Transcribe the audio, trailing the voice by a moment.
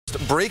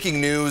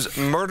Breaking news,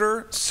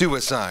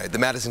 murder-suicide. The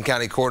Madison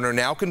County Coroner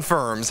now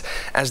confirms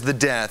as the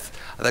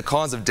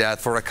cause of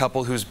death for a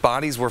couple whose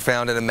bodies were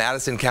found in a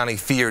Madison County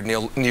field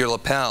near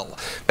LaPel.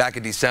 Back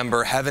in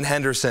December, Heavan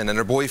Henderson and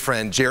her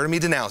boyfriend, Jeremy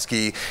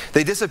Danowski,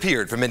 they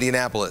disappeared from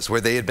Indianapolis,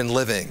 where they had been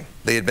living.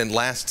 They had been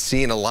last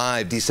seen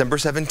alive December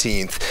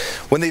 17th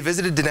when they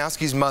visited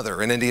Danowski's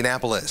mother in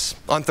Indianapolis.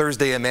 On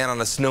Thursday, a man on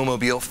a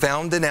snowmobile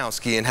found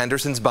Danowski and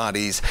Henderson's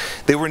bodies.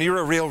 They were near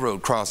a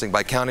railroad crossing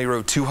by County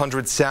Road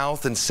 200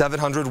 South and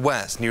 700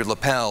 West near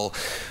LaPel.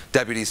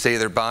 Deputies say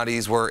their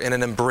bodies were in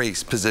an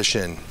embraced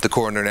position. The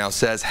coroner now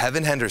says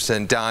Heavan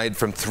Henderson died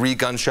from 3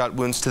 gunshot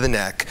wounds to the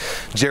neck.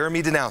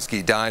 Jeremy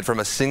Danowski died from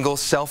a single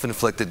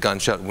self-inflicted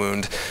gunshot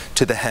wound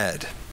to the head.